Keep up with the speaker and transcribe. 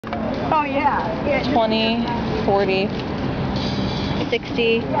Oh yeah. 20, 40,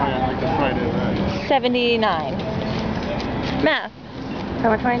 60, 79. Math. How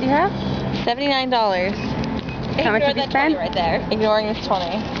much money do you have? $79. How much have you spent? Right there. Ignoring this 20.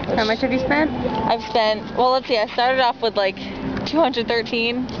 How much have you spent? I've spent, well, let's see, I started off with like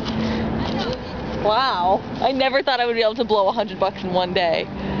 213. Wow. I never thought I would be able to blow $100 in one day.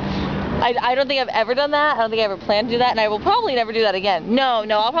 I don't think I've ever done that. I don't think I ever plan to do that, and I will probably never do that again. No,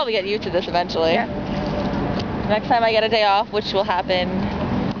 I'll probably get used to this eventually. Yeah. Next time I get a day off, which will happen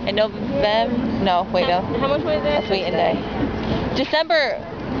in November. No, wait, no. How much was it? That's Wheaton Day. December,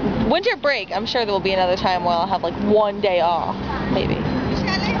 winter break. I'm sure there will be another time where I'll have like one day off, maybe.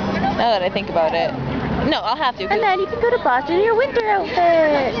 Now that I think about it. No, I'll have to. And then you can go to Boston in your winter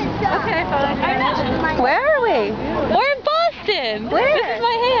outfit. Okay, fine. Where are we? We're in Boston. Where? This is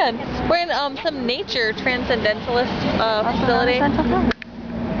my hand. We're in some nature transcendentalist facility.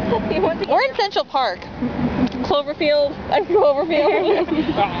 We're in Central Park. Cloverfield. Cloverfield.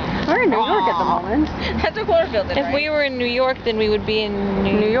 We're in New York at the moment. That's a Cloverfield. If we were in New York, then we would be in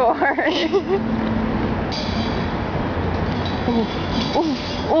New York. Oof. Oof.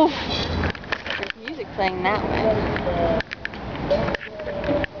 Oof. There's music playing that way.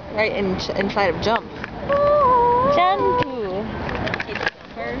 Right inside of Jump. Jumpu.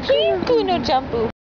 Jumpu no Jumpu.